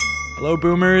Hello,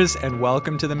 boomers, and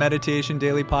welcome to the Meditation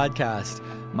Daily Podcast.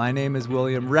 My name is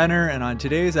William Renner, and on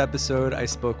today's episode, I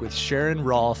spoke with Sharon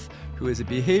Rolph, who is a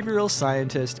behavioral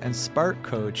scientist and Spark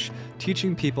coach,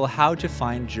 teaching people how to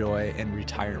find joy in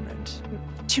retirement.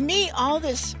 To me, all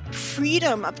this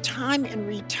freedom of time in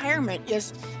retirement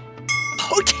is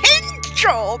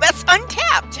potential that's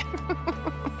untapped.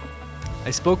 I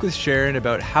spoke with Sharon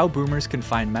about how boomers can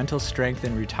find mental strength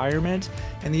in retirement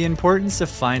and the importance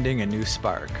of finding a new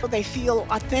spark. They feel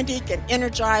authentic and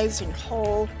energized and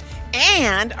whole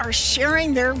and are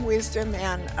sharing their wisdom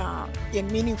and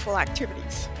in meaningful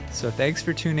activities. So thanks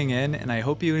for tuning in, and I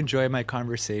hope you enjoy my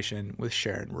conversation with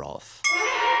Sharon Rolph.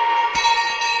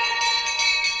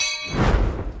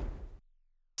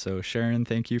 So Sharon,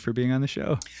 thank you for being on the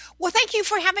show. Well, thank you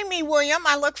for having me, William.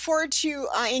 I look forward to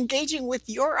engaging with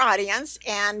your audience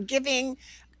and giving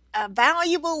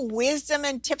valuable wisdom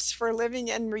and tips for living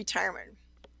in retirement.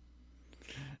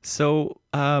 So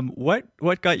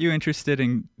what got you interested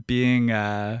in being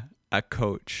a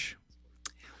coach?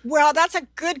 Well, that's a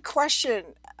good question,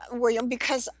 William,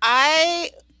 because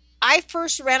I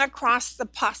first ran across the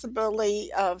possibility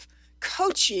of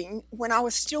coaching when I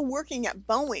was still working at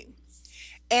Boeing.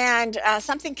 And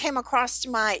something came across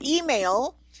my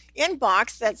email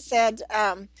inbox that said,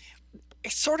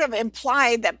 sort of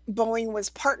implied that Boeing was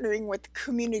partnering with the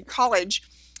community college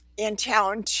in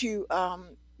town to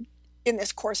in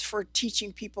this course for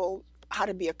teaching people how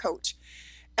to be a coach.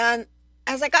 And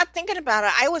as I got thinking about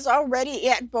it, I was already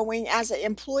at Boeing as an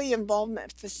employee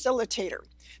involvement facilitator.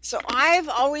 So I've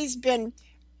always been,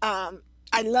 I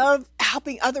love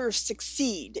helping others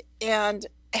succeed and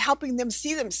helping them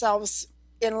see themselves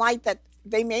in light that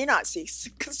they may not see,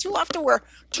 because too often we're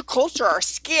too close to our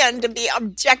skin to be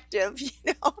objective,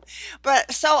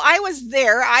 But so I was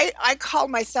there. I called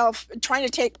myself trying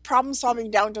to take problem solving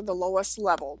down to the lowest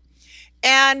level.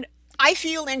 And I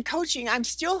feel in coaching, I'm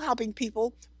still helping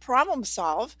people problem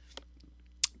solve,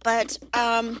 but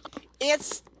I've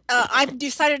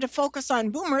decided to focus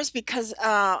on boomers because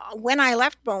when I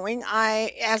left Boeing,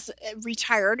 as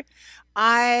retired,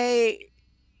 I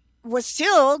was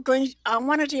still I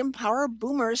wanted to empower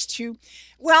boomers to,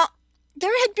 there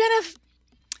had been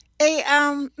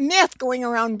a myth going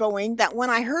around Boeing that when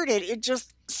I heard it, it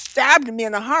just stabbed me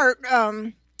in the heart,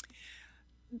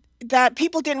 that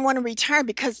people didn't want to retire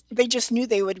because they just knew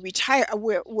they would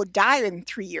would die in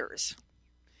 3 years.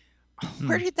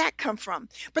 Where did that come from?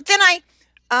 But then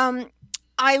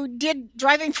I did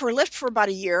driving for Lyft for about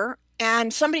a year,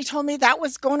 and somebody told me that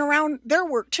was going around their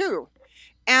work too.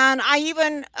 And I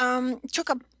even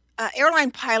took a airline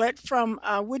pilot from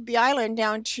Whidbey Island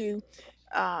down to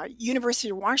University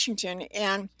of Washington,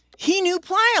 and he knew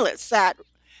pilots that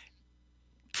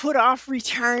put off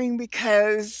retiring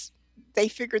because they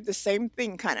figured the same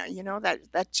thing, kind of,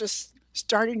 that's just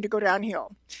starting to go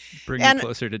downhill. Bring you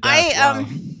closer to death. Wow.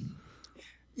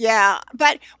 Yeah,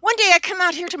 but one day I come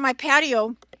out here to my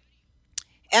patio,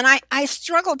 and I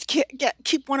struggled to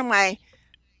keep one of my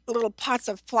little pots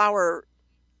of flower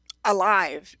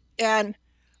alive, and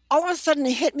all of a sudden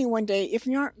it hit me one day: if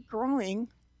you aren't growing,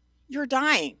 you're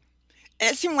dying.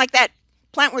 And it seemed like that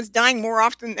plant was dying more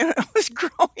often than it was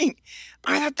growing.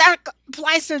 I thought that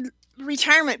applies to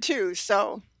retirement too.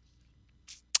 So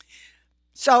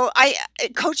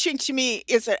coaching to me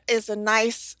is a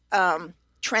nice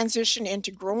transition into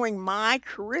growing my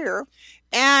career,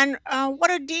 and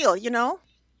what a deal,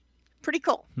 pretty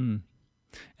cool.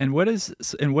 And what is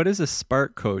a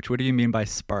Spark coach? What do you mean by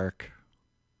Spark?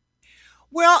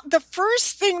 Well, the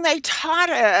first thing they taught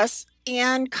us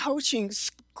in coaching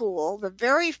school, the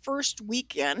very first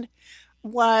weekend,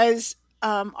 was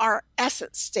our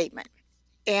essence statement.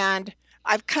 And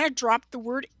I've kind of dropped the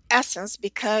word essence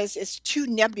because it's too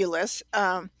nebulous.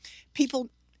 People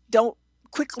don't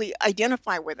quickly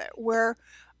identify with it. Where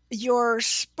your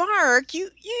spark,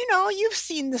 you've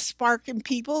seen the spark in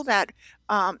people that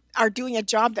are doing a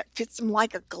job that fits them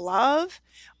like a glove,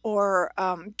 or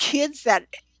kids that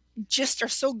just are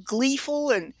so gleeful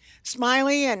and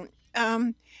smiley, and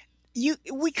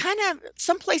we kind of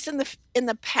someplace in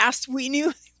the past we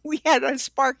knew we had a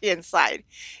spark inside,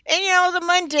 and the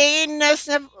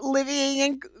mundaneness of living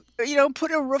and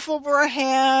put a roof over our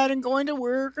head and going to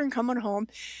work and coming home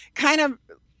kind of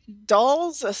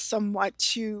dulls us somewhat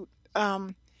to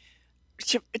want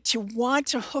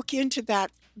to hook into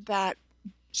that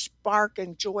spark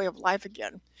and joy of life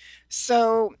again.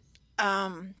 So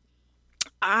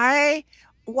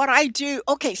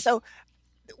so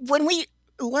when we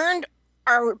learned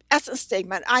our essence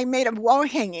statement, I made a wall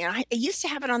hanging. I used to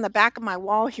have it on the back of my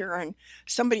wall here, and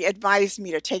somebody advised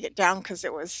me to take it down because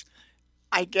it was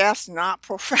I guess not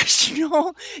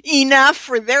professional enough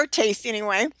for their taste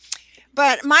anyway.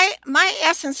 But my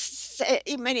essence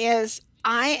statement is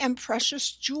I am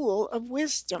precious jewel of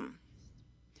wisdom.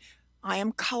 I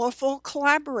am colorful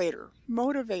collaborator,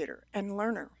 motivator, and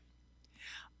learner.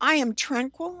 I am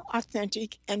tranquil,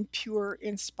 authentic, and pure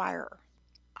inspirer.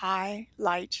 I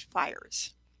light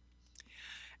fires.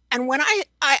 And when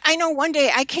I know one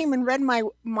day I came and read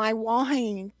my wall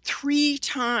hanging 3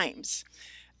 times.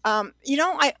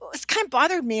 It's kind of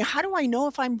bothered me. How do I know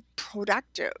if I'm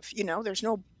productive? There's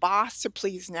no boss to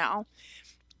please now.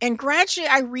 And gradually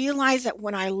I realized that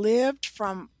when I lived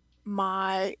from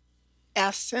my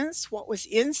essence, what was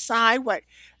inside, what,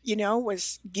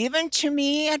 was given to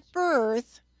me at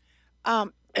birth,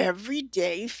 every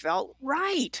day felt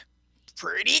right.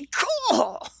 Pretty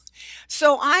cool.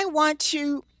 So I want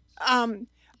to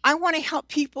help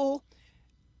people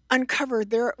uncover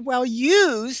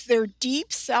use their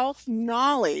deep self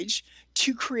knowledge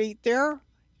to create their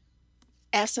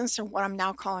essence, and what I'm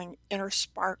now calling inner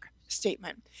spark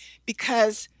statement.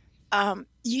 Because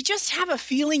you just have a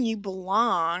feeling you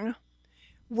belong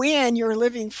when you're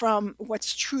living from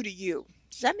what's true to you.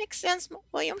 Does that make sense,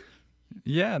 William?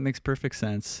 Yeah, it makes perfect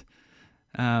sense.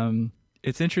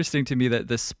 It's interesting to me that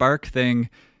the spark thing,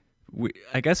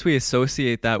 I guess we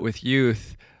associate that with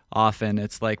youth often.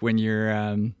 It's like when you're,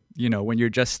 when you're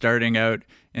just starting out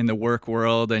in the work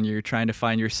world and you're trying to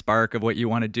find your spark of what you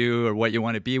want to do or what you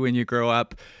want to be when you grow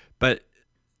up. But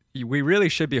we really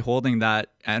should be holding that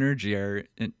energy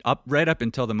right up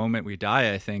until the moment we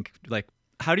die, I think. Like,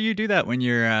 how do you do that when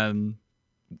you're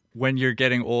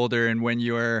getting older and when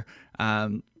your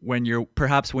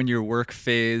work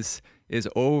phase is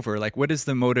over? Like, what is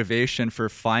the motivation for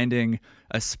finding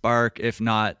a spark if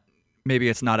not, maybe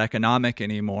it's not economic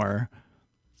anymore?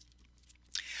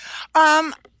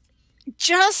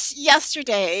 Just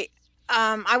yesterday,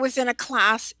 I was in a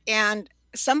class and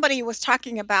somebody was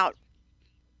talking about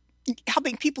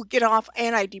helping people get off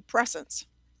antidepressants.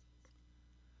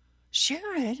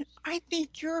 Sharon, I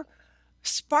think your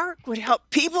spark would help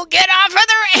people get off of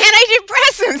their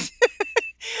antidepressants.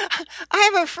 I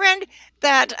have a friend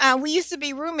that we used to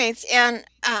be roommates, and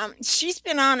she's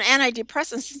been on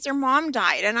antidepressants since her mom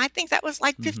died, and I think that was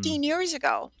like 15 years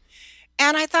ago.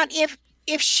 And I thought if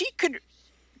she could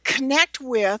connect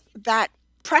with that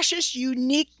precious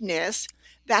uniqueness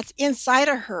that's inside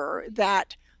of her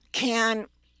that can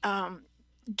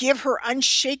give her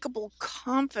unshakable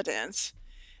confidence,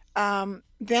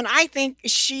 then I think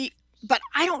but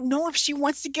I don't know if she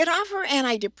wants to get off her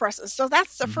antidepressants. So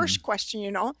that's the first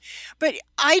question. But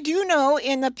I do know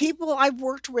in the people I've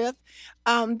worked with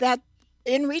that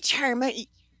in retirement,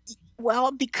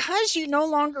 because you no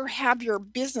longer have your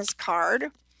business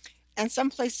card, and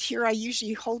someplace here I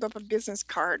usually hold up a business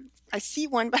card. I see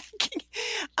one, but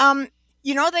they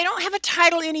don't have a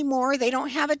title anymore. They don't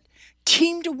have a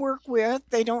team to work with.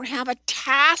 They don't have a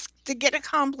task to get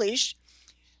accomplished.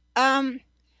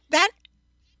 That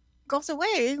goes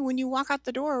away when you walk out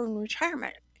the door in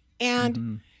retirement.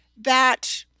 And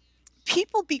that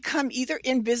people become either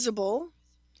invisible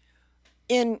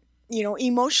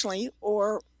emotionally,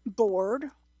 or bored,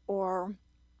 or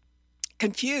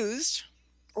confused,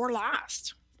 or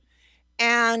lost.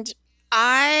 And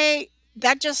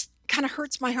that just kind of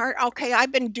hurts my heart. Okay,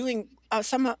 I've been doing on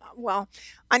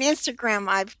Instagram,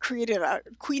 I've created a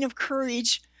Queen of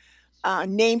Courage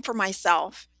name for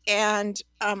myself. And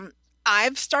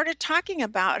I've started talking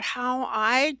about how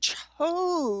I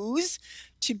chose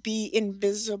to be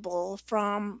invisible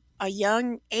from a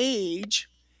young age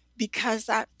because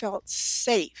that felt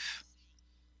safe.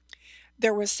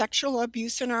 There was sexual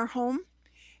abuse in our home.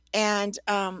 And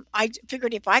I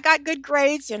figured if I got good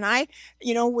grades and I,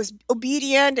 was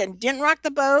obedient and didn't rock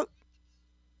the boat,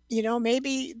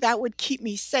 maybe that would keep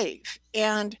me safe.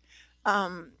 And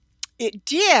it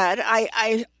did.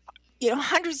 I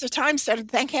hundreds of times said,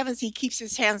 thank heavens he keeps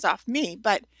his hands off me.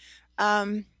 But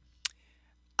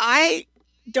I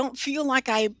don't feel like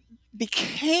I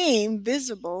became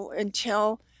visible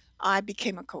until I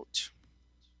became a coach.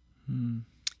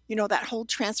 That whole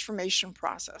transformation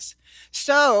process.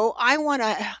 So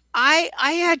I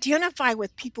identify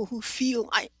with people who feel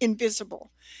invisible,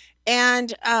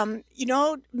 and,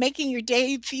 making your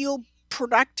day feel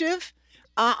productive.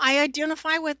 I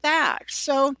identify with that.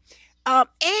 So,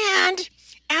 and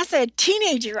as a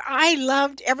teenager, I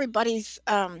loved everybody's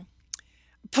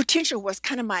potential was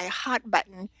kind of my hot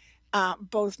button,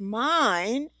 both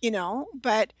mine,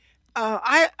 but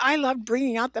I love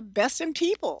bringing out the best in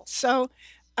people. So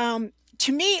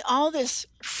to me, all this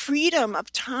freedom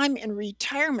of time in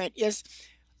retirement is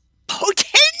potent.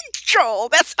 control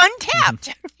that's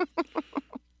untapped.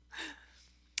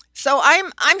 So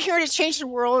I'm here to change the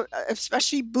world,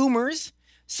 especially boomers,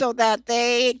 so that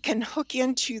they can hook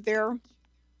into their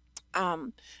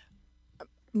um,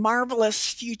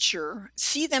 marvelous future,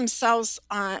 see themselves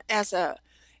as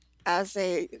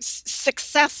a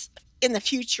success in the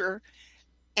future,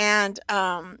 and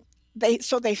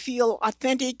they feel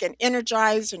authentic and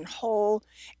energized and whole,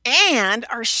 and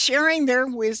are sharing their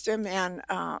wisdom and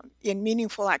in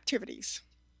meaningful activities.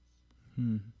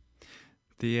 Hmm.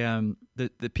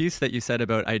 The piece that you said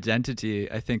about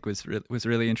identity, I think was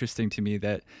really interesting to me.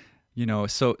 That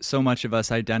so much of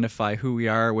us identify who we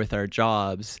are with our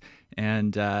jobs,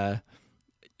 and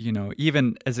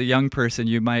even as a young person,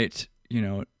 you might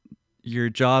your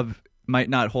job might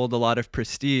not hold a lot of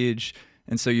prestige,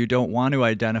 and so you don't want to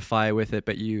identify with it,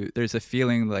 but there's a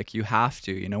feeling like you have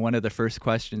to. One of the first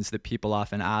questions that people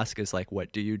often ask is like,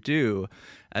 what do you do,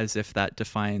 as if that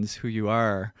defines who you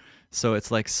are. So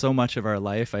it's like so much of our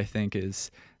life, I think,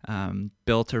 is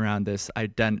built around this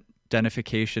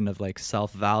identification of like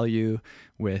self-value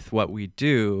with what we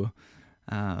do.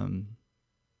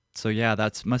 So yeah,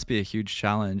 that must be a huge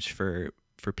challenge for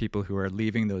people who are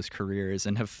leaving those careers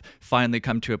and have finally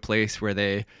come to a place where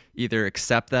they either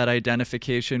accept that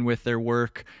identification with their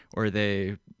work or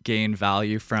they gain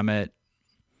value from it.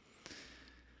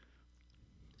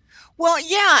 Well,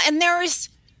 yeah, and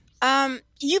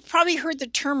you've probably heard the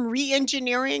term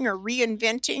re-engineering or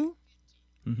reinventing.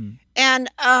 Mm-hmm. And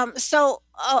so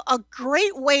a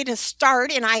great way to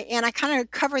start, and I kind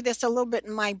of cover this a little bit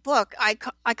in my book. I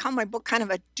call my book kind of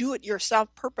a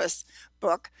do-it-yourself purpose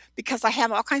book, because I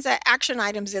have all kinds of action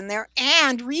items in there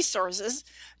and resources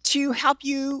to help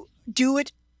you do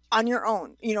it on your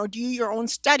own. Do your own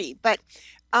study. But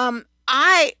a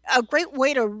great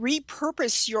way to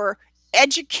repurpose your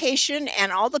education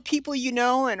and all the people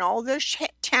and all the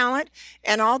talent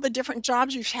and all the different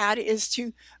jobs you've had is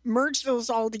to merge those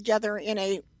all together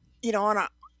on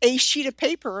a sheet of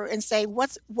paper and say,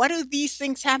 what do these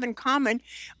things have in common?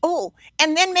 Oh,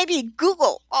 and then maybe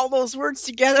Google all those words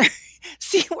together,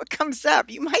 see what comes up.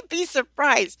 You might be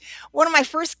surprised. One of my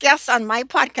first guests on my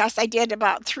podcast I did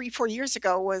about 3-4 years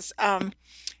ago was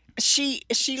she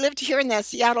lived here in the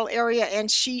Seattle area, and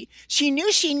she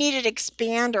knew she needed to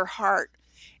expand her heart,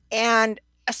 and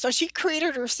so she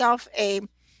created herself a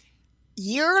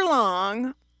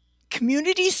year-long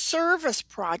community service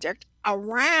project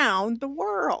around the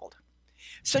world.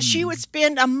 So she would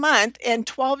spend a month in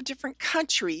 12 different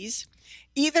countries.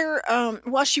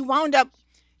 She wound up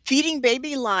feeding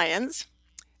baby lions,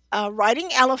 riding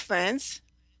elephants.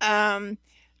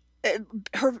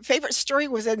 Her favorite story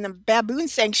was in the baboon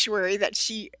sanctuary that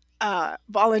she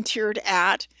volunteered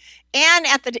at. And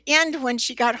at the end, when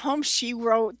she got home, she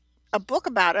wrote a book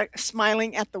about it,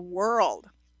 Smiling at the World.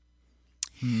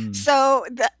 So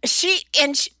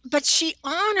but she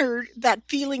honored that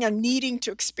feeling of needing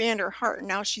to expand her heart. And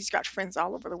now she's got friends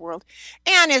all over the world,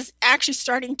 and is actually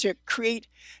starting to create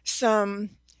some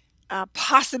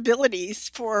possibilities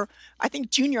for, I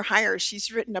think, junior hires.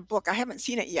 She's written a book. I haven't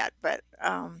seen it yet, but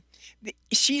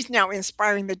she's now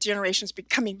inspiring the generations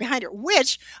coming behind her,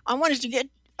 which I wanted to get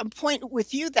a point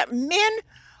with you that men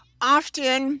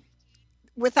often,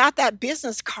 without that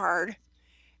business card,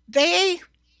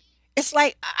 it's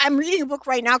like, I'm reading a book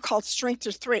right now called Strength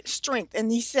to Strength. And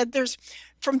he said there's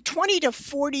from 20 to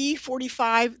 40,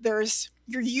 45,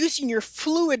 you're using your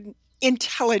fluid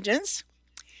intelligence,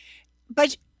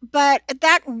 but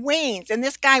that wanes. And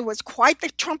this guy was quite the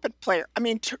trumpet player. I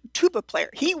mean, tuba player.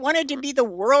 He wanted to be the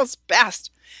world's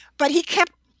best, but he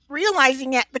kept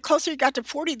realizing that the closer he got to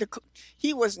 40,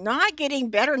 he was not getting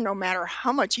better no matter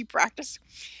how much he practiced.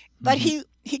 But he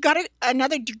got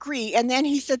another degree, and then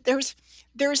he said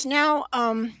there's now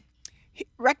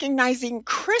recognizing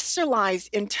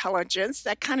crystallized intelligence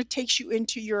that kind of takes you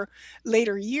into your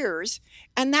later years,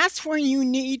 and that's where you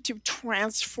need to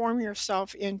transform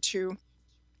yourself into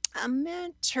a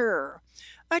mentor,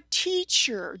 a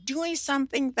teacher, doing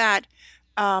something that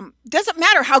doesn't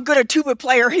matter how good a tuba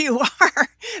player you are,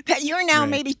 that you're now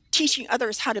maybe teaching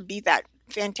others how to be that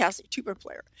fantastic tuba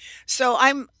player. So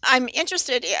I'm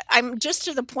interested. I'm just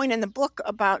to the point in the book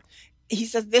about, he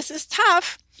says this is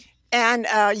tough, and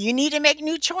you need to make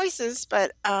new choices.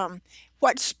 But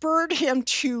what spurred him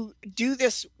to do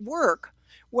this work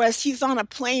was he's on a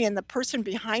plane, and the person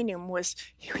behind him was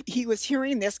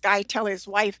hearing this guy tell his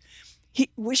wife he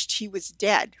wished he was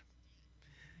dead,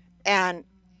 and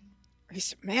he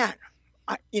said, "Man."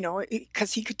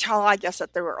 Because he could tell, I guess,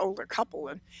 that they were an older couple,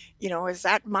 and is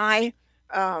that my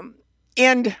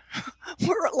end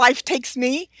where life takes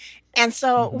me. And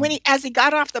so Hmm. as he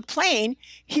got off the plane,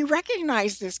 he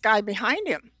recognized this guy behind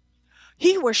him.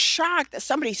 He was shocked that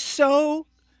somebody so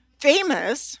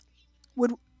famous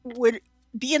would would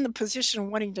be in the position of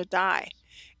wanting to die.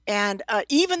 And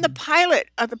even the pilot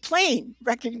of the plane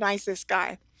recognized this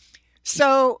guy.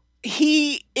 So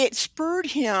it spurred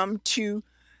him to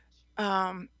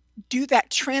um, do that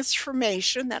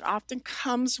transformation that often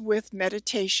comes with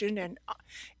meditation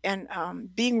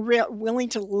and being willing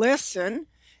to listen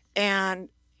and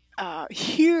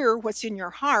hear what's in your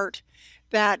heart.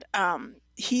 That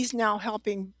he's now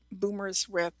helping boomers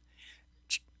with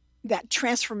that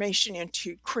transformation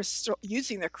into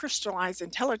using the crystallized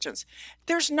intelligence.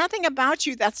 There's nothing about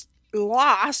you that's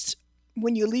lost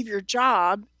when you leave your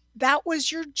job. That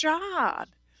was your job.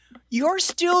 You're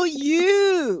still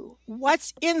you.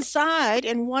 What's inside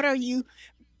and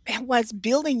what's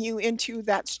building you into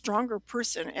that stronger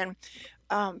person. And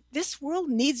this world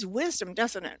needs wisdom,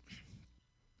 doesn't it?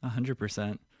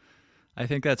 100%. I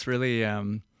think that's really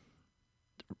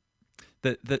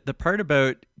the part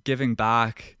about giving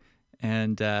back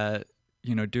and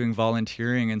doing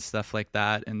volunteering and stuff like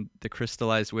that, and the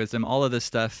crystallized wisdom, all of this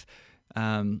stuff,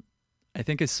 I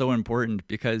think is so important,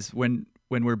 because when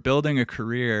we're building a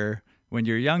career, when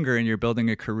you're younger and you're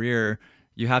building a career,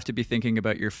 you have to be thinking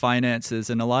about your finances,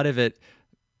 and a lot of it,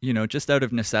 just out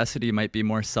of necessity, might be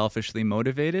more selfishly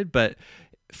motivated. But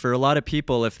for a lot of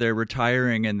people, if they're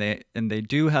retiring and they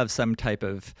do have some type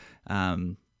of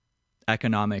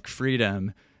economic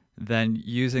freedom, then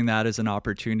using that as an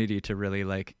opportunity to really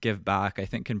like give back, I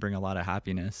think, can bring a lot of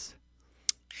happiness.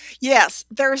 Yes,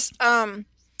 I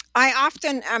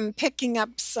often am picking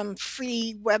up some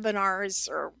free webinars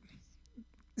or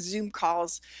Zoom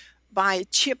calls by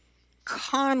Chip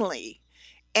Conley,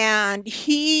 and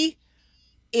he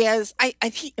I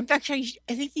think, in fact, I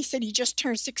think he said he just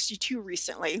turned 62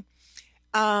 recently.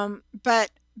 But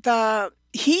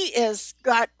he is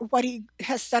got what he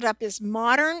has set up is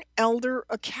Modern Elder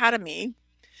Academy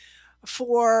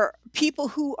for people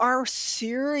who are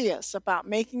serious about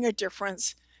making a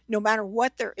difference, no matter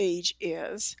what their age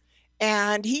is.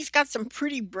 And he's got some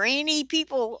pretty brainy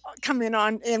people coming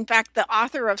on. In fact, the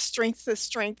author of Strength to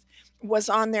Strength was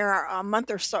on there a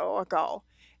month or so ago.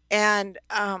 And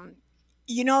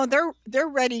they're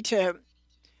ready to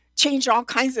change all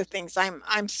kinds of things.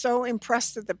 I'm so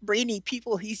impressed with the brainy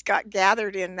people he's got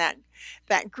gathered in that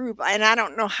group. And I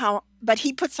don't know how, but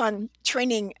he puts on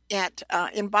training at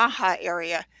in Baja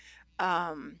area.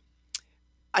 Um,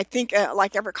 I think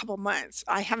like every couple months.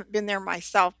 I haven't been there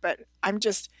myself, but I'm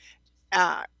just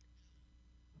uh,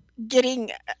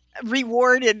 getting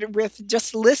rewarded with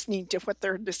just listening to what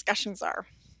their discussions are.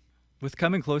 With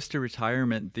coming close to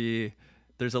retirement,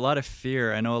 there's a lot of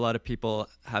fear. I know a lot of people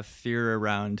have fear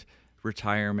around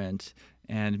retirement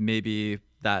and maybe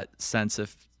that sense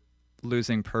of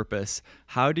losing purpose.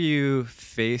 How do you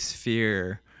face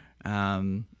fear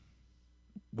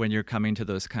when you're coming to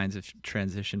those kinds of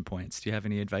transition points? Do you have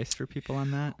any advice for people on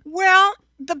that? Well,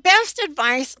 the best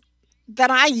advice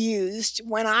that I used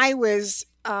when I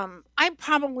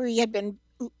probably had been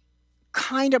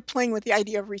kind of playing with the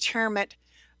idea of retirement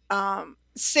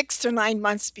 6 to 9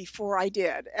 months before I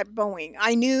did at Boeing.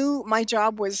 I knew my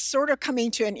job was sort of coming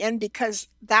to an end, because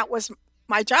that was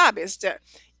my job, is to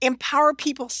empower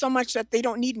people so much that they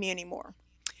don't need me anymore.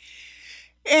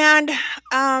 And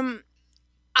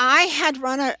I had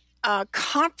run a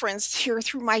conference here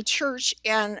through my church,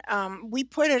 and we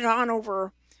put it on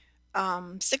over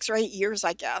 6 or 8 years,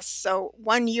 I guess. So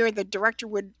one year the director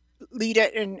would lead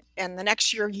it, and the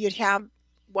next year he'd have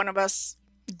one of us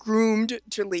groomed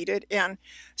to lead it. And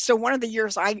so one of the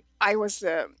years I was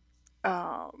the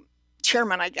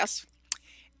chairman, I guess.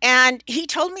 And he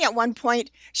told me at one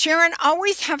point, Sharon,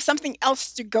 always have something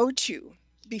else to go to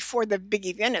before the big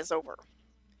event is over.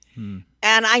 And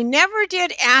I never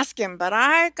did ask him, but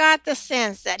I got the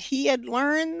sense that he had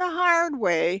learned the hard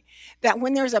way that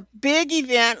when there's a big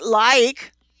event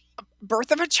like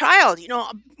birth of a child,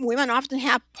 women often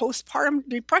have postpartum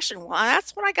depression. Well,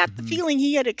 that's what I got the feeling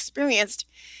he had experienced.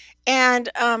 And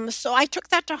so I took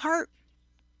that to heart.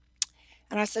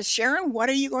 And I said, Sharon, what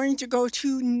are you going to go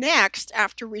to next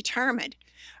after retirement?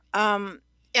 And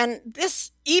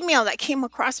this email that came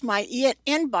across my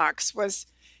inbox was,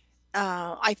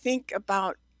 I think,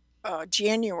 about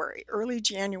early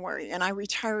January, and I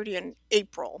retired in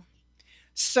April.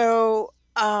 So,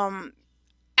 and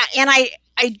I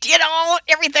did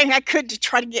everything I could to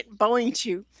try to get Boeing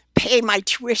to pay my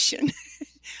tuition.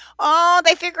 Oh,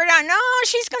 they figured out, no,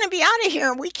 she's going to be out of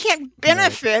here. We can't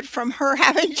benefit from her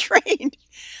having trained.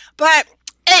 But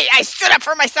hey, I stood up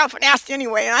for myself and asked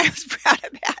anyway, and I was proud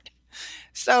of that.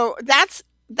 So that's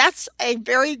a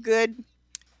very good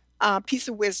piece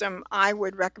of wisdom I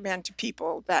would recommend to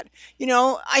people. That,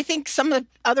 I think some of the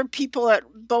other people at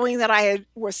Boeing that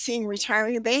was seeing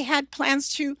retiring, they had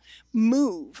plans to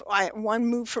move. One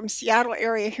moved from Seattle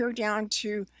area here down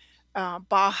to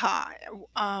Baja.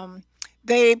 Um,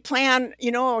 they plan,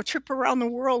 a trip around the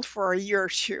world for a year or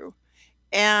two.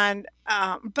 And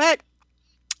but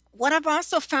what I've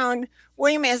also found,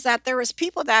 William, is that there is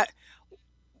people that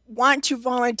want to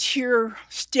volunteer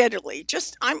steadily.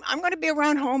 Just I'm going to be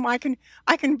around home. I can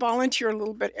volunteer a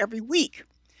little bit every week.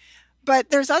 But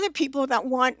there's other people that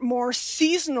want more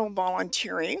seasonal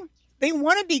volunteering. They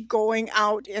want to be going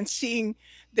out and seeing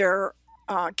their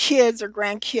kids or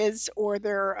grandkids, or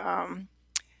their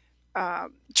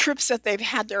trips that they've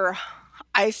had their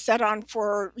eyes set on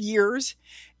for years,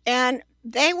 and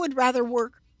they would rather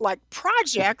work like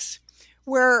projects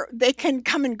where they can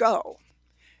come and go.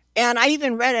 And I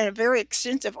even read a very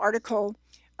extensive article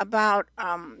about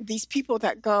these people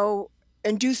that go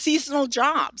and do seasonal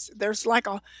jobs. There's like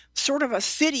a sort of a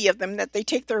city of them that they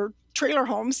take their trailer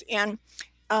homes. And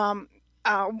um,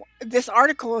 this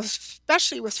article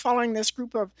especially was following this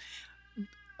group of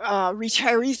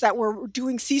retirees that were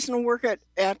doing seasonal work at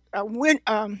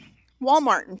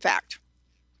Walmart, in fact,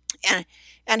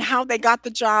 and how they got the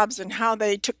jobs and how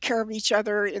they took care of each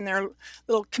other in their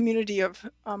little community of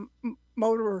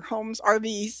motor homes,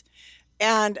 RVs.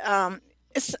 And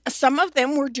some of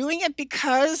them were doing it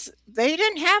because they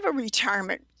didn't have a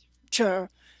retirement to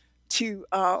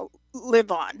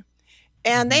live on,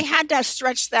 and they Mhm. had to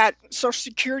stretch that Social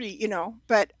Security,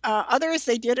 But others,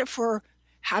 they did it for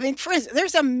having friends.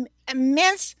 There's an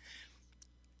immense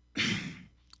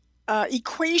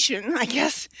equation, I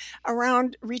guess,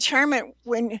 around retirement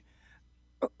when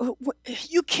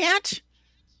you can't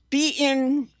be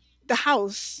in the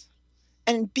house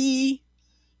and be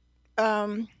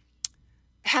um,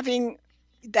 having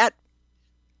that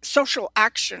social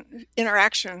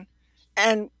interaction,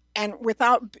 and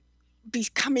without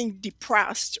becoming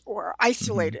depressed or Mhm.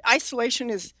 isolated. Isolation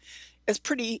is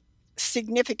pretty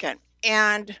significant.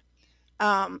 And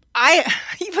I,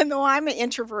 even though I'm an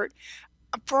introvert,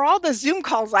 for all the Zoom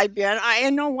calls I've been, I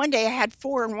know one day I had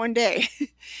 4 in one day,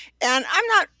 and I'm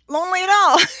not lonely at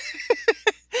all.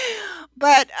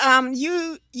 But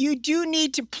you do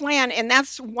need to plan, and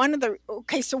that's one of the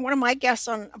okay. So one of my guests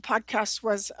on a podcast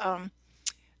was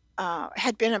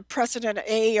had been a president of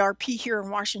AARP here in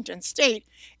Washington State,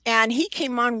 and he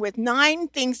came on with 9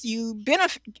 things you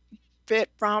benefit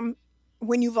from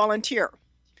when you volunteer.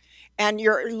 And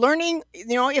you're learning,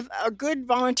 if a good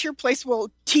volunteer place will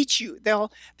teach you,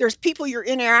 there's people you're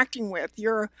interacting with.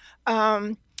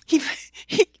 He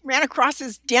he ran across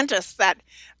his dentist that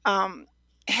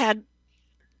had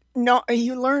no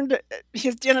he learned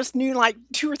his dentist knew like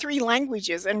 2 or 3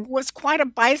 languages and was quite a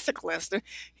bicyclist. And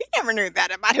he never knew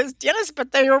that about his dentist,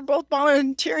 but they were both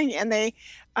volunteering, and they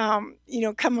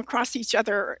come across each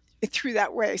other through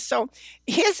that way. So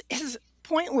his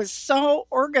point was so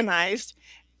organized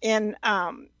in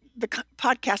the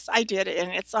podcast I did,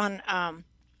 and it's on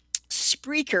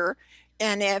Spreaker.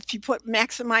 And if you put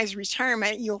maximize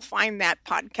retirement, you'll find that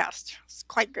podcast. It's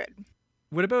quite good.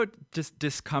 What about just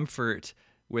discomfort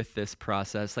with this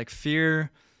process? Like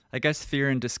fear, I guess fear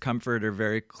and discomfort are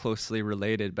very closely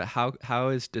related, but how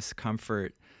is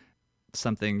discomfort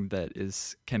something that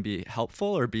can be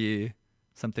helpful or be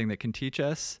something that can teach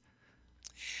us?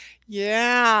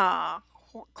 Yeah,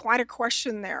 quite a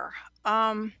question there.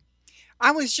 Um,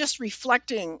 I was just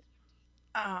reflecting,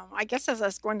 I guess as I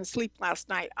was going to sleep last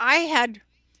night, I had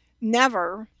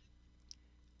never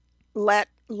let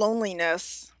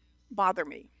loneliness bother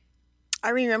me. I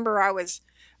remember I was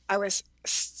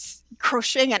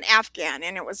crocheting an Afghan,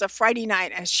 and it was a Friday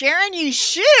night, and Sharon, you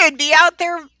should be out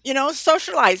there,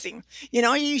 socializing.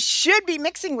 You should be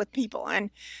mixing with people. And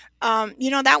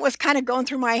that was kind of going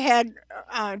through my head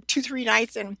 2 3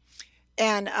 nights, and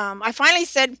I finally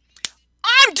said,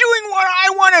 I'm doing what I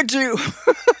want to do.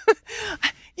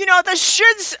 The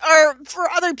shoulds are for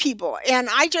other people, and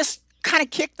I just kind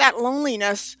of kicked that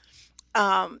loneliness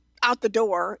out the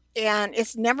door, and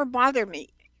it's never bothered me.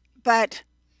 But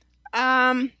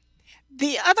um,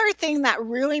 the other thing that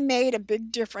really made a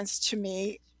big difference to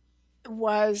me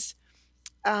was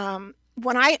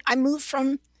when I moved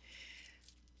from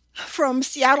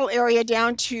Seattle area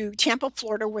down to Tampa,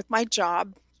 Florida, with my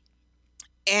job,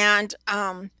 and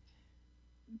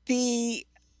the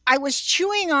I was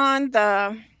chewing on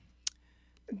the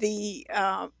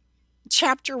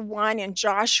chapter 1 in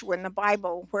Joshua in the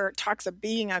Bible, where it talks of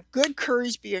being a good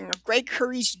courage, being of great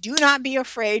courage, do not be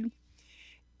afraid.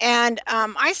 And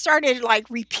I started like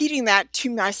repeating that to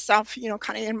myself,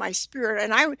 kind of in my spirit.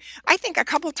 And I think a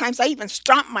couple of times I even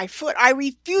stomped my foot. I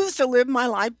refuse to live my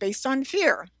life based on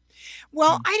fear.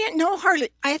 Well, Mm. I didn't know hardly.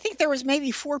 I think there was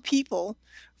maybe four people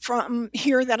from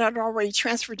here that had already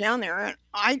transferred down there,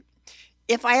 and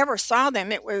if I ever saw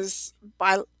them, it was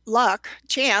by luck,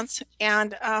 chance,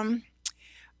 and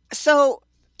so,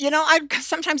 I'd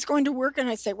sometimes go into work and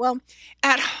I'd say, "Well,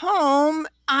 at home,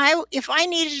 I if I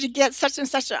needed to get such and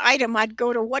such an item, I'd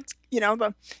go to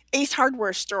the Ace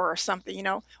Hardware store or something,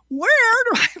 Where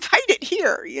do I find it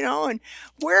here, And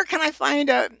where can I find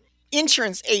a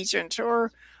insurance agent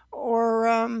or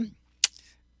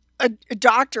a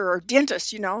doctor or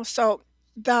dentist, So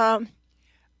the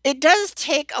it does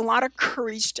take a lot of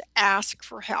courage to ask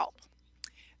for help.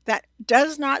 That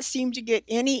does not seem to get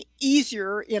any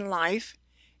easier in life,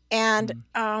 and,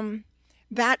 Mm.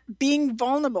 that being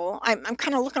vulnerable, I'm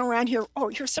kinda looking around here. Oh,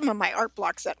 here's some of my art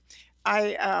blocks that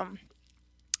I,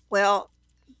 well,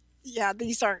 yeah,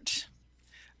 these aren't,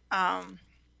 um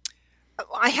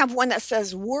I have one that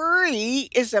says, "Worry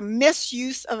is a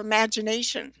misuse of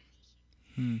imagination,"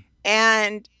 Mm.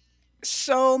 and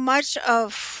so much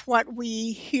of what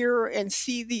we hear and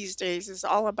see these days is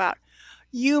all about,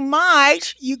 you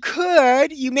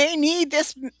could, you may need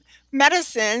this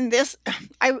medicine, this."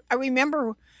 I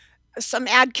remember some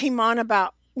ad came on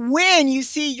about when you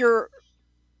see your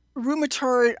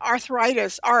rheumatoid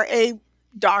arthritis RA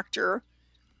doctor,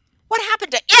 what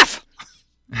happened to if?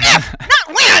 If, not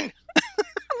when.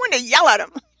 I want to yell at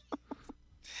him.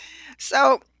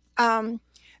 So, um,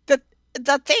 the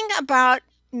the thing about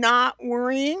not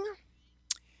worrying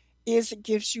is it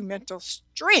gives you mental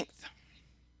strength.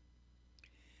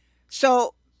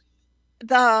 So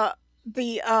the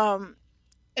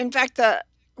in fact the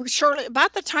shortly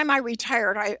about the time I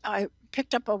retired, I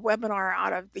picked up a webinar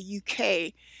out of the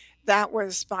UK that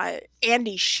was by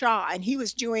Andy Shaw, and he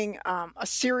was doing a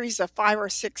series of 5 or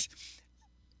 6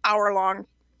 hour long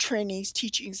trainings,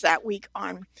 teachings that week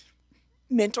on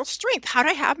mental strength, how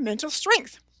to have mental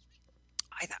strength.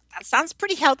 I thought that sounds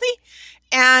pretty healthy,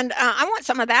 and I want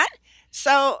some of that.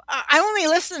 So I only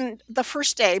listened the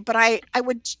first day, but I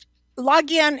would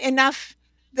log in enough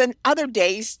the other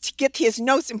days to get his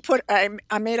notes and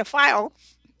I made a file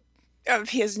of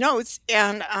his notes,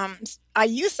 and I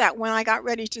used that when I got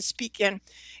ready to speak in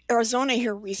Arizona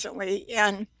here recently.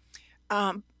 And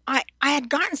I had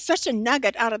gotten such a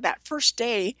nugget out of that first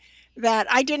day that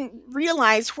I didn't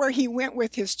realize where he went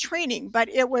with his training. But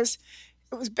it was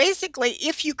basically,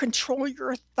 if you control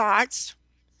your thoughts,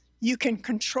 you can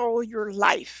control your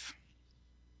life.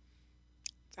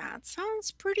 That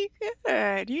sounds pretty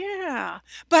good, yeah.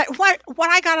 But what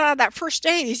I got out of that first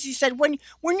day is he said, when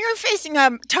you're facing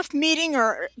a tough meeting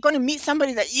or gonna meet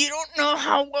somebody that you don't know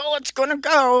how well it's gonna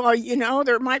go, or,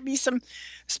 there might be some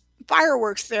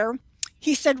fireworks there,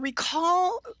 he said,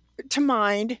 recall to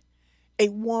mind a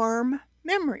warm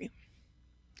memory.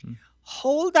 Mm.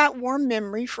 Hold that warm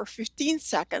memory for 15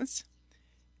 seconds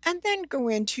and then go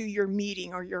into your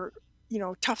meeting or your,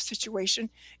 tough situation,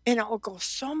 and it will go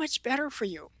so much better for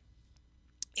you.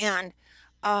 And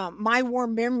my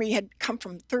warm memory had come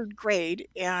from third grade,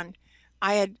 and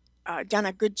I had done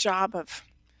a good job of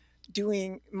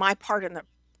doing my part in the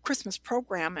Christmas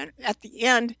program. And at the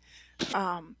end,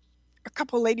 um, a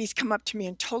couple ladies come up to me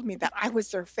and told me that I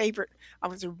was their favorite. I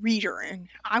was a reader, and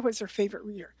I was their favorite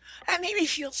reader. That made me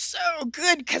feel so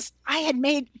good because I had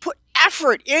put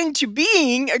effort into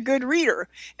being a good reader,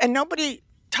 and nobody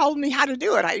told me how to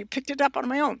do it. I picked it up on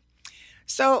my own.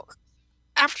 So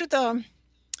after the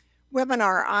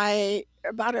webinar, I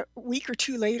about a week or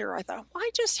two later, I thought, why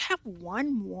just have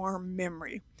one warm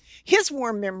memory? His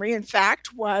warm memory, in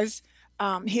fact, was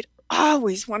he'd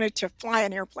always wanted to fly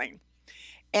an airplane,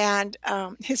 and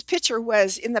his picture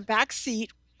was in the back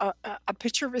seat, a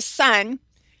picture of his son,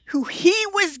 who he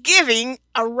was giving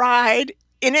a ride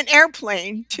in an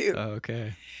airplane to. Oh,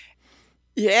 okay.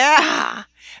 Yeah.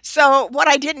 So what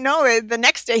I didn't know is the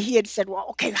next day he had said, well,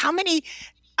 okay, how many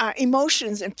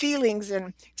emotions and feelings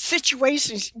and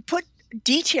situations, put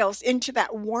details into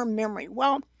that warm memory?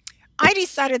 Well, I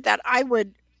decided that I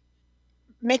would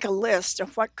make a list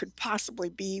of what could possibly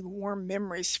be warm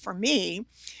memories for me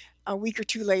a week or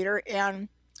two later. And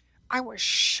I was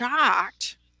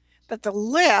shocked that the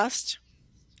list,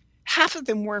 half of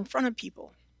them were in front of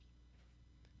people.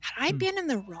 Had I Hmm. been in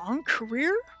the wrong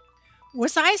career?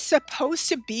 Was I supposed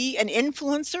to be an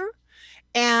influencer?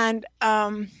 And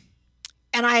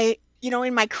I,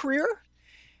 in my career,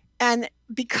 and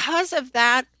because of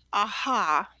that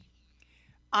aha,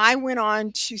 I went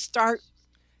on to start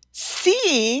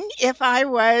seeing if I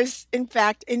was in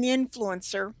fact an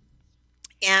influencer.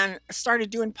 and started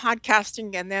doing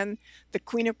podcasting, and then the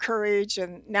Queen of Courage,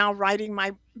 and now writing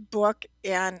my book,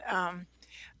 and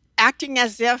acting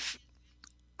as if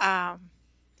um,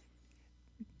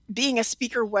 being a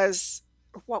speaker was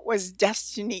what was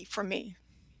destiny for me.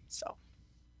 So,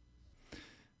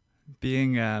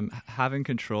 Being having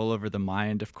control over the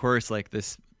mind, of course, like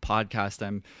this podcast,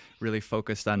 I'm really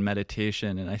focused on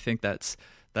meditation, and I think that's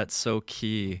so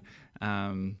key.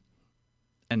 um,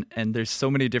 and there's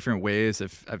so many different ways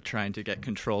of trying to get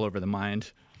control over the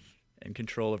mind and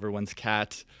control over one's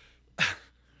cat.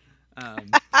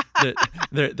 um,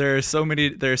 there are so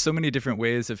many different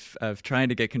ways of trying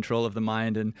to get control of the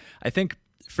mind, and I think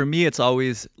for me it's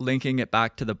always linking it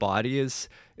back to the body is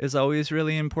always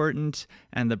really important,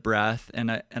 and the breath,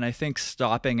 and I think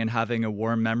stopping and having a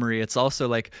warm memory. It's also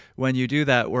like when you do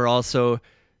that, we're also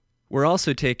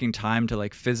taking time to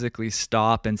like physically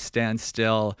stop and stand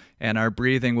still, and our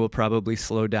breathing will probably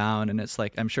slow down, and it's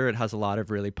like I'm sure it has a lot of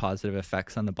really positive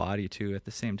effects on the body too at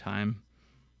the same time.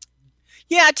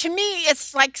 yeah, to me,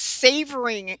 it's like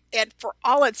savoring it for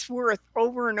all it's worth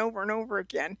over and over and over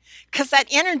again. Because that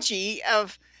energy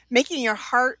of making your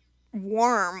heart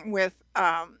warm with,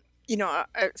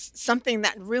 something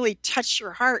that really touched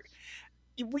your heart,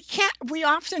 we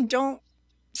often don't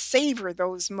savor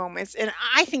those moments. And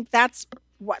I think that's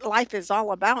what life is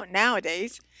all about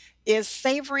nowadays, is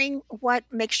savoring what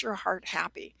makes your heart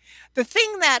happy. The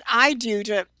thing that I do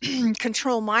to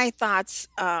control my thoughts,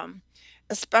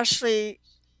 especially,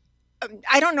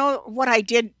 I don't know what I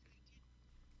did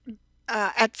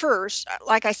at first.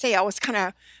 Like I say, I was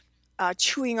kind of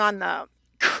chewing on the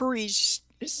courage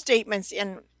statements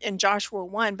in Joshua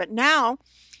 1, but now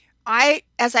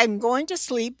as I'm going to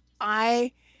sleep,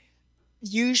 I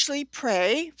usually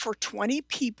pray for 20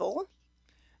 people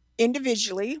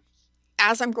individually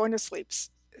as I'm going to sleep.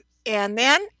 And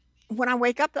then when I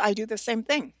wake up, I do the same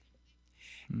thing.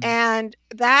 Mm. And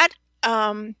that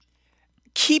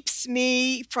keeps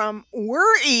me from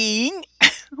worrying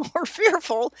or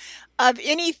fearful of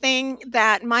anything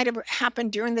that might have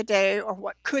happened during the day or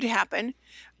what could happen.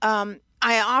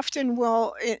 I often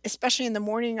will, especially in the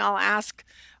morning, I'll ask,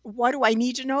 what do I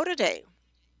need to know today?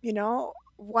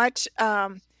 What,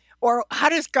 or how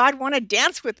does God want to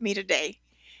dance with me today?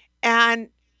 And,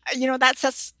 that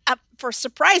sets up for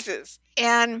surprises.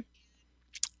 And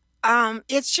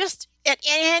it's just,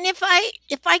 and if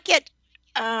I get,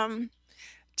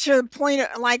 to the point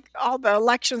of, like, all the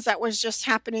elections that was just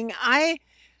happening, I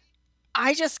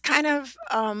just kind of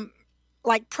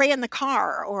like pray in the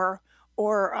car, or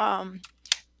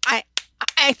I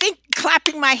I think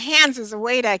clapping my hands is a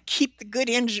way to keep the good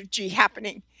energy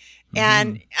happening, Mm-hmm.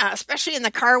 and especially in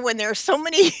the car when there are so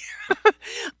many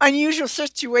unusual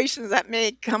situations that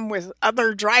may come with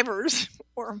other drivers,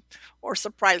 or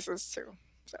surprises too.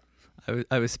 So.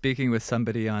 I was speaking with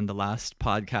somebody on the last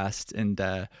podcast,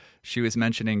 and she was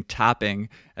mentioning tapping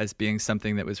as being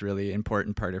something that was really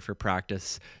important part of her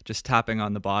practice, just tapping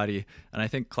on the body. And I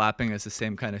think clapping is the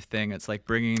same kind of thing. It's like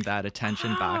bringing that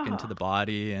attention back into Oh, the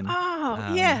body, and oh,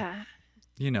 um, yeah.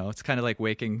 it's kind of like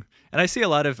waking. And I see a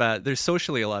lot of there's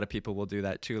socially a lot of people will do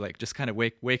that too, like just kind of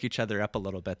wake each other up a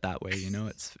little bit that way.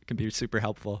 It can be super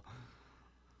helpful.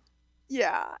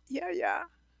 Yeah, yeah, yeah.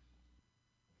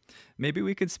 Maybe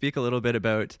we could speak a little bit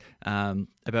about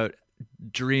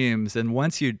dreams. And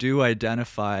once you do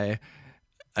identify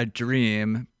a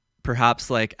dream, perhaps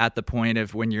like at the point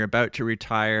of when you're about to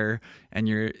retire, and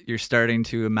you're starting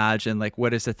to imagine, like,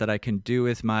 what is it that I can do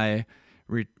with my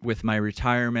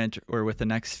retirement, or with the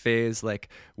next phase? Like,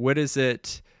 what is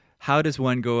it? How does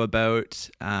one go about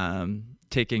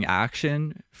taking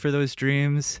action for those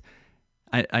dreams?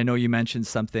 I know you mentioned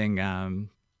something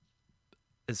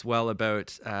as well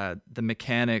about the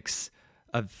mechanics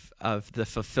of the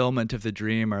fulfillment of the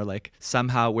dream, or like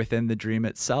somehow within the dream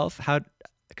itself. How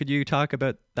could you talk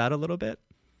about that a little bit?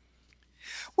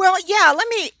 Well, yeah.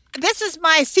 This is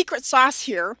my secret sauce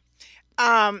here.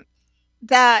 Um,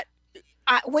 that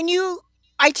when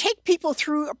I take people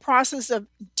through a process of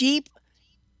deep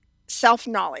self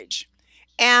knowledge,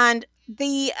 and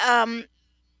the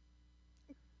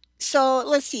so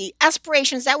let's see,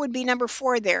 aspirations, that would be number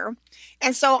 4 there.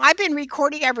 And so I've been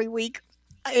recording every week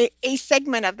a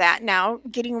segment of that now,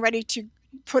 getting ready to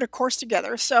put a course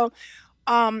together. So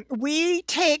we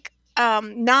take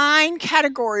 9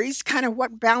 categories, kind of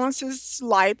what balances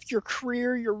life: your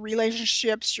career, your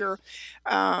relationships, your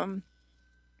um,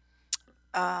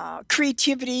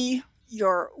 creativity,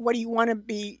 your what do you want to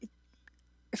be,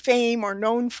 fame or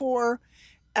known for.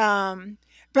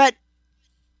 But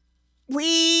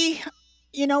we,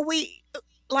 we,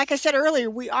 like I said earlier,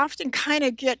 we often kind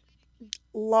of get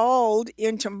lulled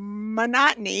into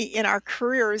monotony in our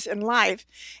careers in life,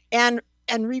 and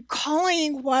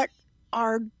recalling what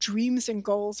our dreams and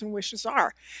goals and wishes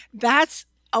are. That's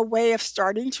a way of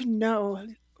starting to know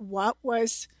what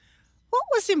was what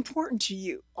was important to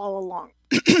you all along.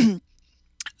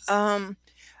 um,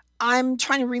 I'm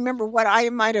trying to remember what I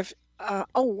might have.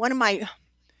 One of my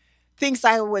things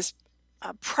I was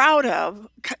proud of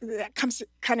that comes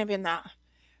kind of in the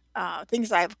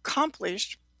things I've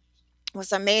accomplished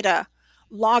was I made a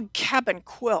log cabin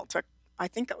quilt. I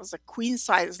think it was a queen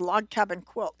size log cabin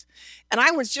quilt, and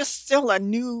I was just still a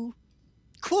new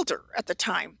quilter at the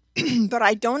time, but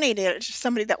I donated it to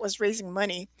somebody that was raising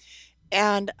money,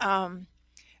 and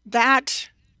that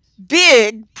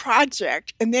big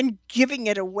project and then giving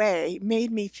it away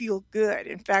made me feel good.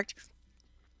 In fact,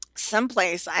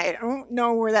 someplace I don't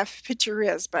know where that picture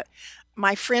is, but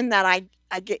my friend that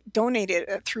I get donated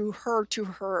it through her to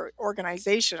her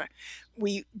organization.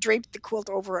 We draped the quilt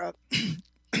over a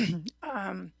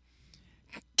um,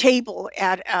 table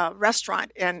at a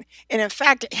restaurant, and in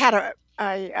fact it had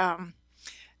a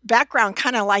background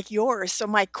kind of like yours. So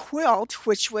my quilt,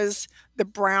 which was the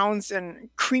browns and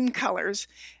cream colors,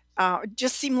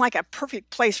 just seemed like a perfect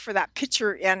place for that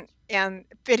picture and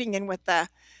fitting in with the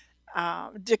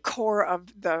decor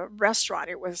of the restaurant.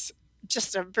 It was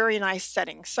just a very nice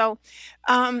setting. So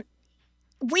um,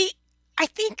 we, I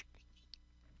think,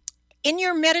 in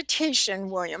your meditation,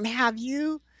 William, have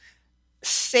you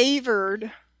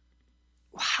savored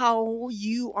how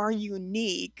you are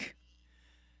unique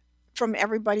from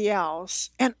everybody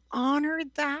else and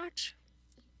honored that?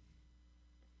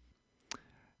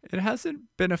 It hasn't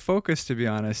been a focus, to be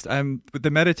honest.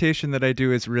 The meditation that I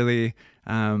do is really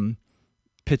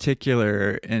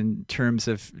particular in terms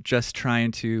of just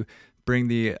trying to bring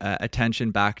the attention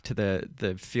back to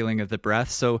the feeling of the breath.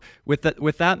 So with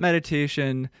that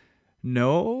meditation,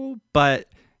 no, but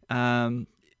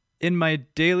in my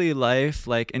daily life,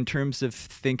 like in terms of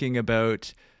thinking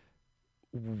about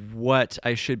what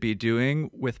I should be doing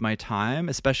with my time,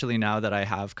 especially now that I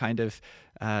have kind of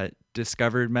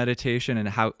discovered meditation and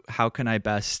how can I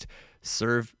best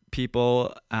serve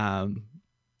people.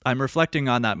 I'm reflecting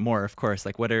on that more, of course.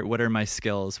 Like, what are my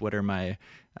skills? What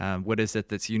is it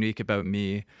that's unique about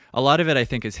me? A lot of it, I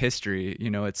think, is history.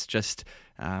 It's just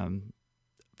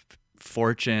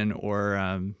fortune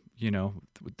or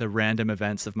the random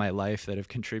events of my life that have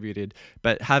contributed.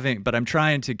 But I'm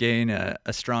trying to gain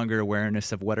a stronger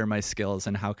awareness of what are my skills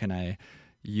and how can I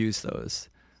use those.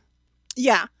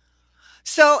 Yeah.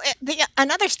 So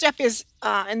another step is,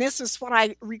 and this is what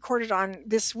I recorded on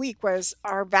this week, was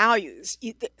our values.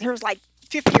 There's like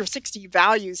 50 or 60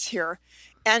 values here.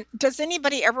 And does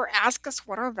anybody ever ask us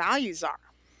what our values are?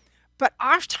 But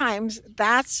oftentimes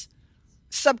that's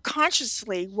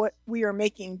subconsciously what we are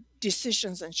making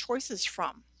decisions and choices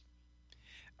from.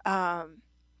 Um,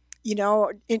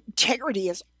 Integrity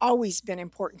has always been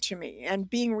important to me, and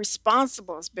being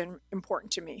responsible has been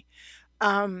important to me.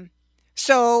 Um,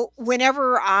 so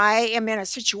whenever I am in a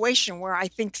situation where I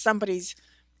think somebody's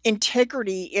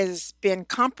integrity is been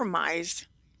compromised,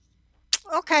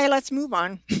 okay, let's move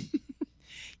on.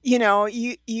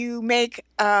 You make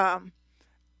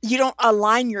you don't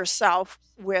align yourself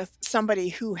with somebody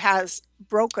who has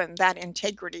broken that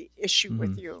integrity issue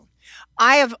with Mhm. you.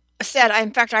 I have said,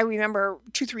 in fact, I remember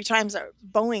 2, 3 times at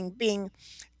Boeing being,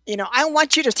 I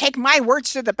want you to take my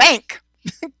words to the bank.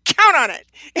 Count on it.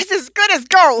 It's as good as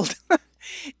gold.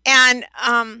 And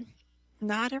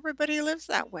not everybody lives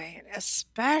that way,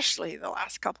 especially the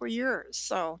last couple of years.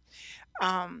 So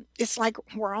it's like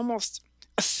we're almost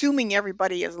assuming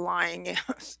everybody is lying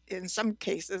in some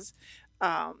cases.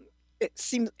 Um, it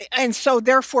seems, and so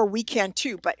therefore we can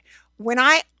too. But when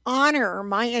I honor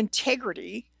my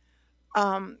integrity,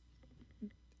 um,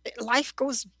 life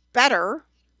goes better.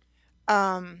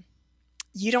 Um,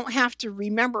 you don't have to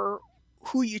remember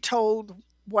who you told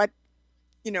what,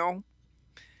 you know,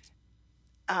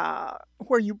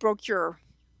 where you broke your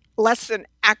less than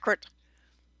accurate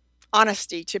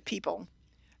honesty to people.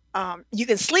 You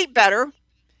can sleep better,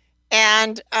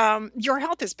 and your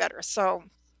health is better. So,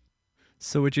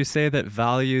 So would you say that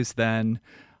values then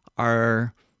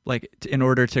are like in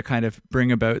order to kind of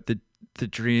bring about the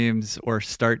dreams or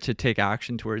start to take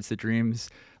action towards the dreams,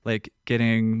 like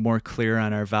getting more clear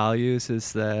on our values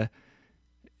is the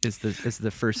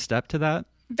first step to that?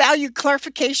 value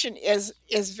clarification is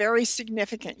very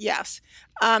significant. Yes.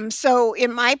 So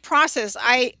in my process,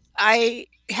 I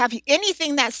have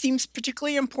anything that seems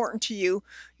particularly important to you.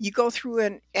 You go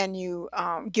through and you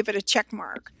give it a check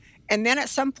mark, and then at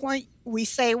some point we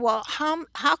say, well,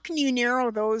 how can you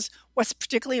narrow those what's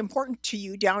particularly important to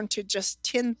you down to just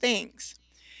 10 things?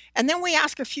 And then we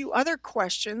ask a few other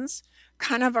questions,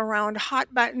 kind of around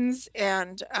hot buttons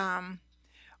and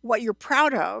what you're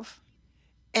proud of.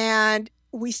 And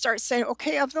we start saying,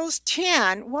 okay, of those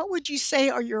 10, what would you say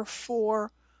are your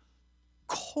four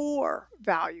core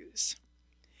values?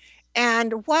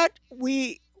 And what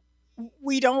we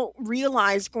don't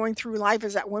realize going through life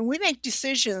is that when we make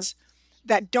decisions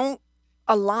that don't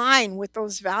align with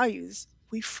those values,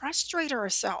 we frustrate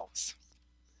ourselves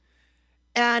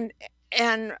and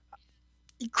and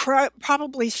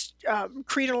probably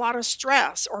create a lot of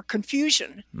stress or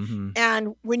confusion. Mm-hmm.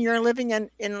 And when you're living in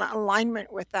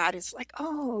alignment with that, it's like,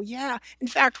 oh yeah. In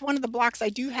fact, one of the blocks I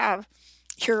do have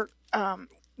here,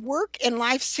 work and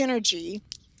life synergy,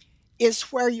 is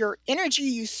where your energy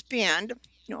you spend,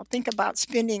 think about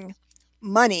spending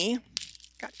money.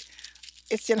 God,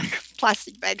 it's in a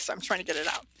plastic bag, so I'm trying to get it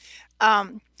out.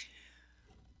 Um,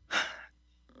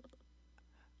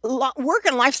 Work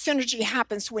and life synergy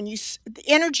happens when the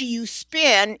energy you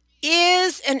spend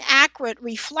is an accurate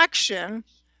reflection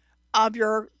of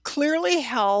your clearly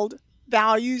held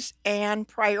values and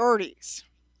priorities.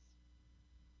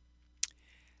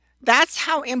 That's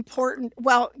how important.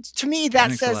 Well, to me, That that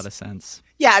makes a lot says, of sense.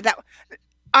 yeah, that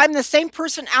I'm the same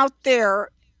person out there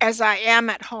as I am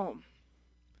at home.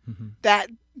 Mm-hmm. That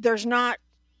there's not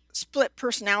split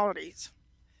personalities,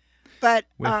 but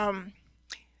With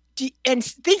and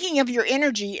thinking of your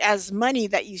energy as money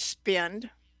that you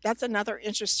spend, that's another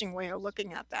interesting way of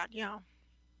looking at that. Yeah.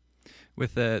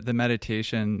 with the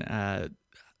meditation,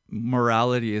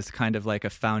 morality is kind of like a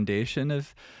foundation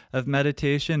of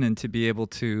meditation, and to be able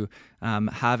to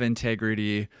have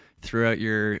integrity throughout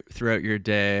your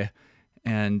day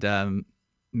and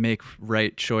make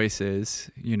right choices,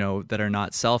 that are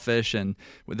not selfish. And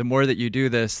the more that you do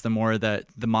this, the more that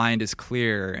the mind is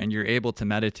clear and you're able to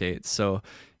meditate. So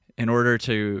in order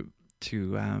to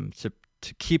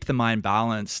keep the mind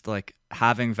balanced, like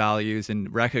having values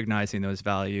and recognizing those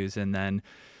values, and then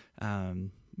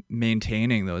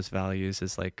maintaining those values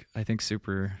is, like, I think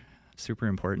super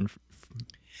important.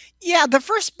 Yeah. The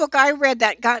first book I read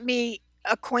that got me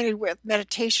acquainted with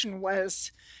meditation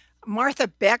was Martha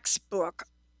Beck's book,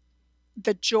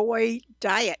 The Joy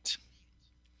Diet.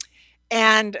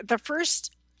 And the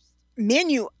first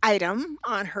menu item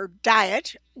on her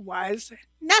diet was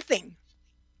nothing.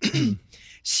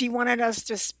 She wanted us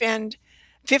to spend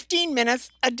 15 minutes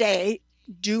a day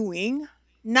doing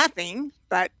nothing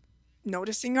but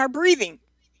noticing our breathing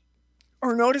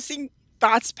or noticing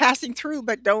thoughts passing through,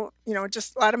 but don't,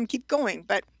 just let them keep going.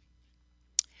 But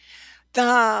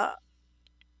the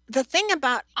the thing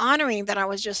about honoring that I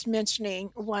was just mentioning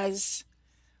was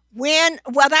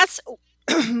that's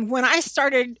when I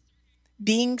started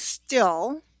being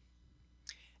still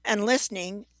and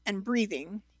listening and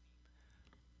breathing,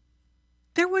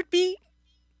 there would be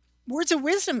words of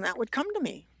wisdom that would come to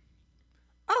me.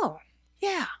 Oh,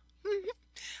 yeah. Mhm.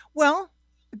 Well,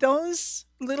 those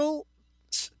little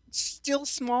still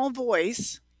small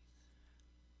voice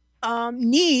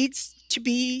needs to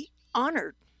be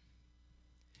honored,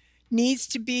 needs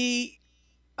to be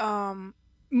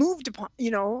moved upon.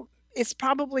 It's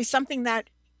probably something that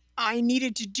I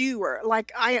needed to do, or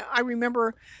like I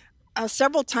remember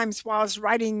several times while I was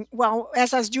writing, well,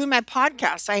 as I was doing my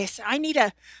podcast, I said, I need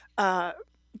a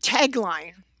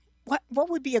tagline. What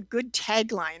would be a good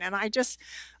tagline? And I just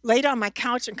laid on my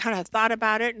couch and kind of thought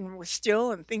about it and was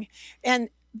still and think, and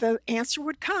the answer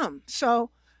would come. So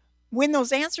when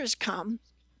those answers come,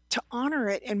 to honor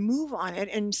it and move on it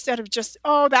instead of just,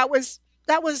 oh, that was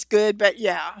good, but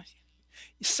yeah.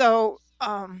 So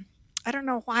I don't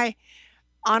know why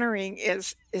honoring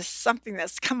is something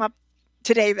that's come up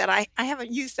today that I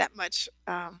haven't used that much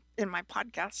in my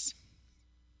podcast.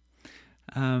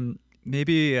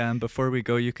 Maybe before we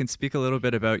go, you can speak a little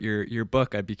bit about your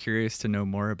book. I'd be curious to know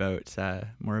more about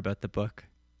the book.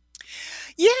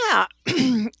 Yeah,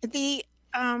 the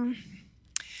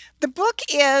the book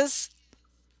is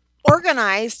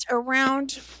organized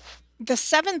around the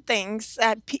 7 things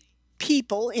that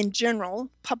people in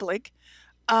general, public,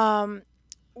 um,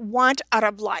 want out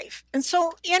of life. And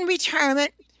so in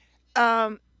retirement,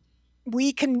 um,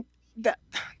 we can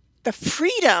the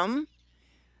freedom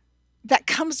that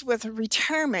comes with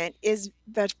retirement is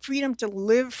the freedom to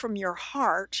live from your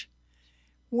heart,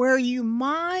 where you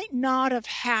might not have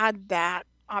had that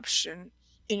option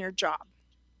in your job.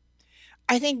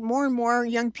 I think more and more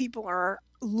young people are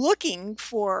looking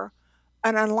for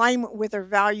an alignment with their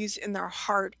values in their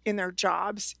heart, in their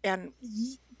jobs, and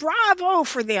bravo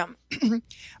for them.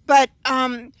 But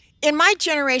in my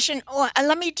generation,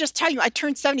 let me just tell you, I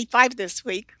turned 75 this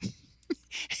week.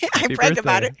 I Happy brag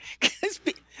about birthday.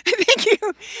 it. Thank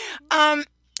you. Um,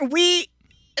 we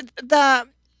the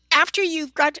after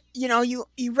you've got, you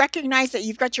recognize that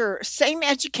you've got your same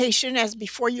education as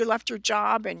before you left your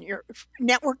job, and your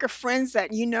network of friends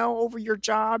that you know over your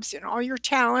jobs, and all your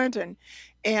talent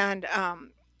and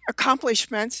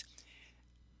accomplishments.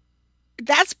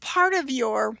 That's part of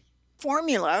your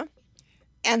formula.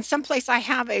 And someplace I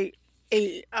have a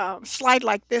slide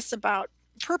like this about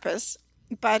purpose,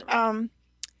 but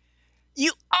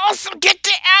you also get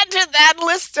to add to that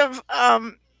list of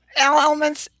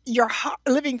elements your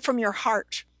living from your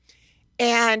heart.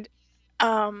 And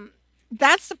um,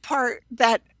 that's the part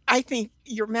that I think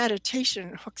your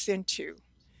meditation hooks into,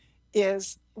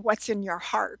 is what's in your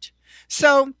heart.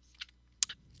 So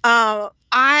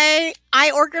I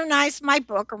organized my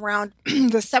book around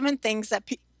the 7 things that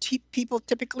people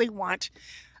typically want.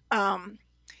 Um,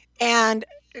 and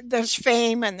there's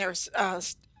fame, and there's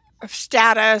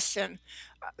status, and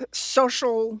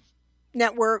social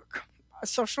network,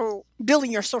 social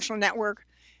building your social network,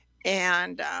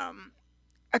 and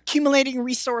accumulating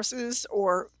resources,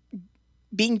 or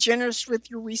being generous with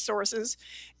your resources.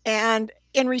 And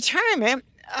in retirement,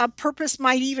 a purpose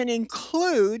might even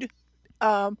include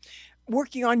um,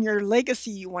 working on your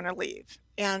legacy you want to leave.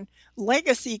 And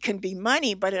legacy can be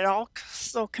money, but it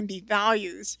also can be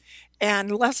values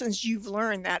and lessons you've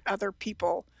learned that other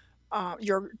people,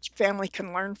 your family,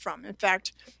 can learn from. In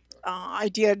fact, I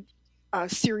did a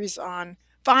series on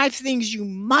 5 things you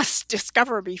must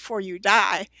discover before you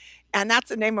die, and that's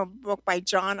the name of a book by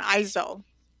John Izzo.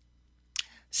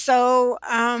 So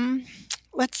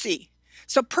let's see.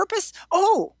 So purpose.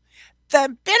 Oh,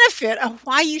 the benefit of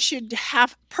why you should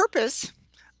have purpose.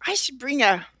 I should bring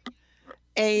a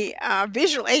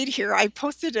visual aid here. I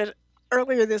posted it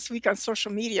earlier this week on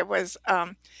social media. Was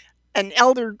an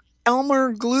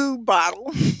Elmer glue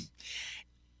bottle.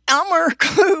 Elmer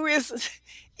glue is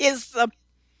the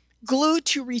glue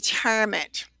to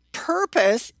retirement.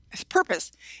 Purpose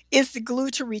is the glue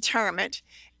to retirement.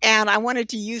 And I wanted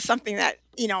to use something that,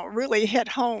 really hit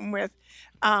home with,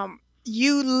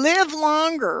 you live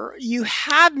longer, you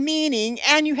have meaning,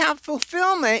 and you have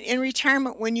fulfillment in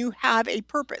retirement when you have a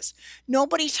purpose.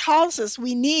 Nobody tells us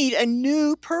we need a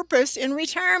new purpose in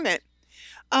retirement.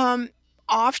 Um,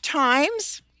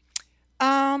 Oftentimes,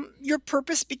 your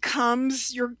purpose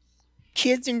becomes your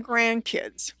kids and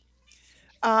grandkids.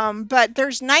 But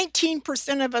there's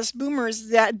 19% of us boomers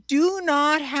that do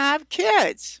not have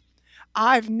kids.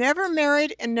 I've never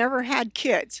married and never had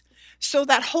kids. So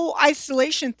that whole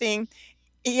isolation thing,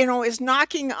 is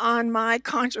knocking on my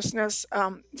consciousness,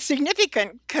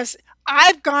 significant, because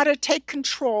I've got to take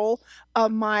control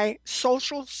of my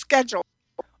social schedule,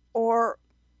 or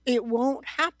it won't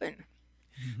happen.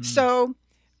 Hmm. So,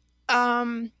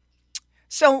 um,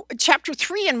 So, chapter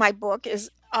 3 in my book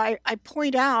is, I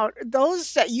point out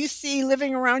those that you see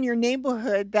living around your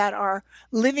neighborhood that are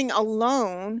living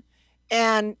alone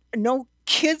and no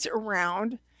kids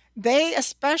around, they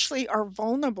especially are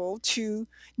vulnerable to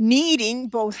needing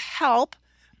both help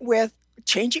with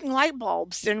changing light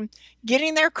bulbs and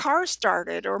getting their car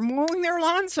started, or mowing their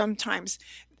lawn sometimes.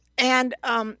 And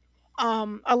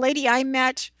a lady I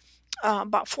met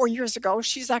about 4 years ago,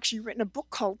 she's actually written a book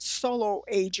called Solo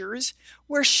Agers,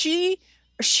 where she's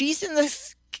in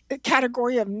this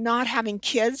category of not having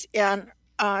kids, and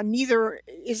neither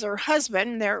is her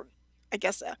husband. They're, I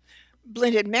guess, a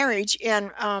blended marriage,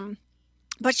 and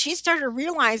but she started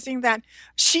realizing that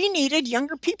she needed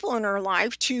younger people in her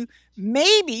life to,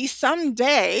 maybe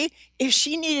someday, if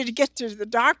she needed to get to the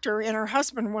doctor and her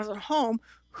husband wasn't home,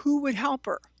 who would help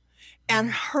her.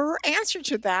 And her answer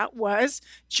to that was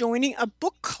joining a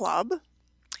book club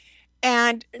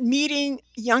and meeting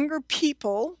younger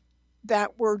people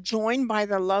that were joined by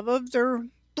the love of their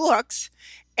books,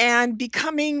 and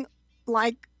becoming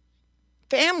like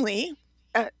family,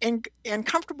 and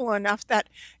comfortable enough that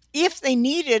if they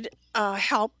needed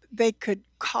help, they could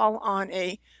call on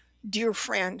a dear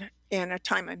friend in a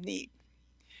time of need.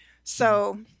 Hmm.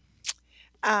 So,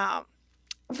 uh,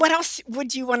 what else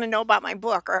would you want to know about my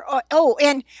book? Or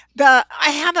and the I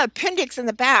have an appendix in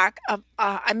the back of,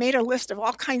 I made a list of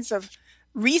all kinds of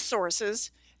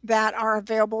resources that are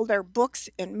available. They're books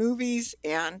and movies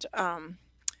and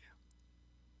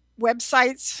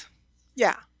websites.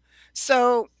 Yeah.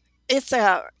 So it's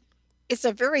a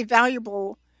very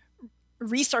valuable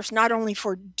resource, not only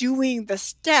for doing the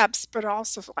steps, but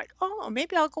also for, like, oh,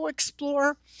 maybe I'll go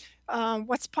explore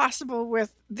what's possible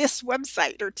with this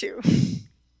website or two.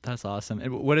 That's awesome.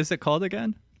 And what is it called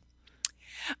again?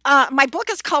 My book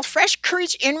is called Fresh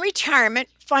Courage in Retirement: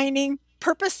 Finding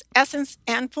Purpose, Essence,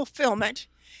 and Fulfillment.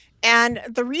 And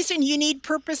the reason you need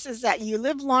purpose is that you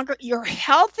live longer, you're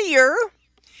healthier,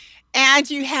 and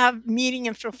you have meaning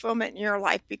and fulfillment in your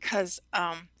life because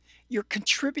you're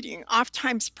contributing.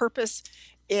 Oftentimes, purpose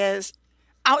is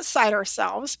outside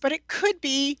ourselves, but it could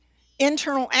be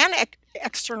internal and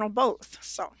external both.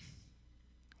 So,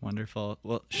 Wonderful.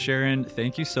 Well, Sharon,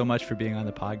 thank you so much for being on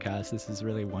the podcast. This is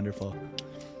really wonderful.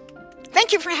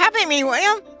 thank you for having me,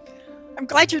 William. I'm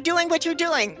glad you're doing what you're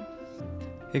doing.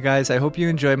 Hey guys, I hope you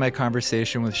enjoyed my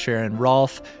conversation with Sharon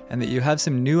Rolph and that you have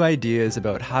some new ideas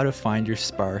about how to find your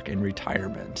spark in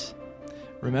retirement.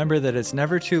 Remember that it's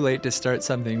never too late to start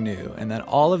something new, and that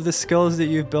all of the skills that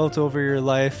you've built over your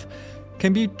life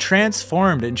can be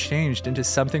transformed and changed into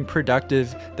something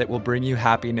productive that will bring you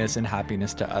happiness and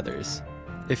happiness to others.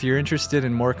 If you're interested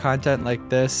in more content like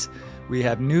this, we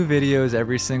have new videos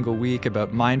every single week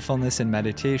about mindfulness and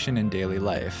meditation in daily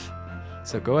life.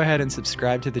 So go ahead and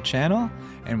subscribe to the channel,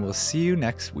 and we'll see you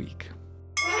next week.